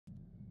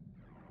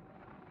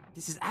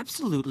This is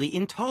absolutely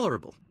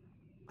intolerable.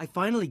 I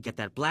finally get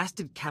that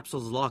blasted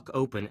capsule's lock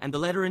open and the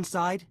letter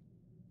inside?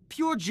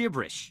 Pure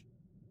gibberish.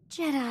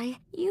 Jedi,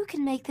 you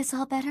can make this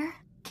all better,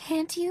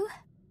 can't you?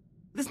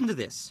 Listen to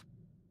this.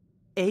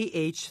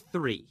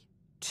 AH3,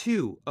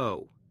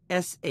 2O,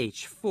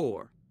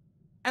 SH4.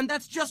 And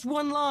that's just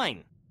one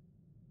line!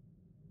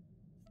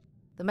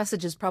 The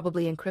message is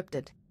probably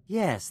encrypted.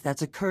 Yes,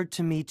 that's occurred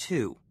to me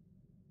too.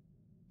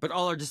 But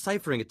all our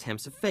deciphering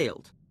attempts have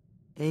failed.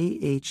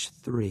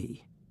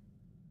 AH3.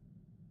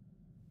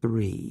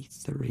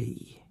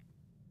 3.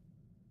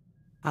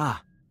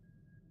 Ah.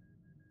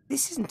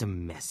 This isn't a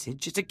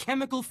message, it's a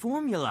chemical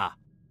formula.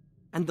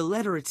 And the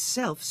letter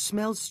itself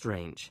smells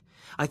strange.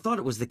 I thought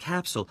it was the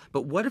capsule,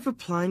 but what if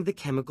applying the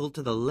chemical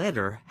to the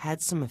letter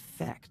had some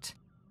effect?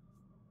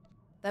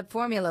 That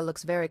formula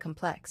looks very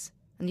complex,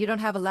 and you don't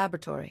have a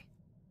laboratory.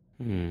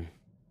 An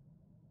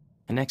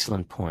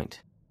excellent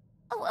point.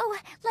 Oh,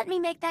 let me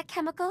make that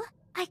chemical.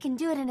 I can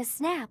do it in a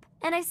snap,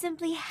 and I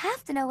simply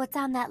have to know what's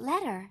on that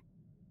letter.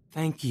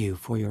 Thank you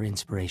for your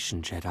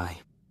inspiration, Jedi.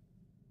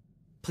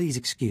 Please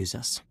excuse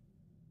us.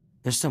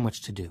 There's so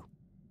much to do.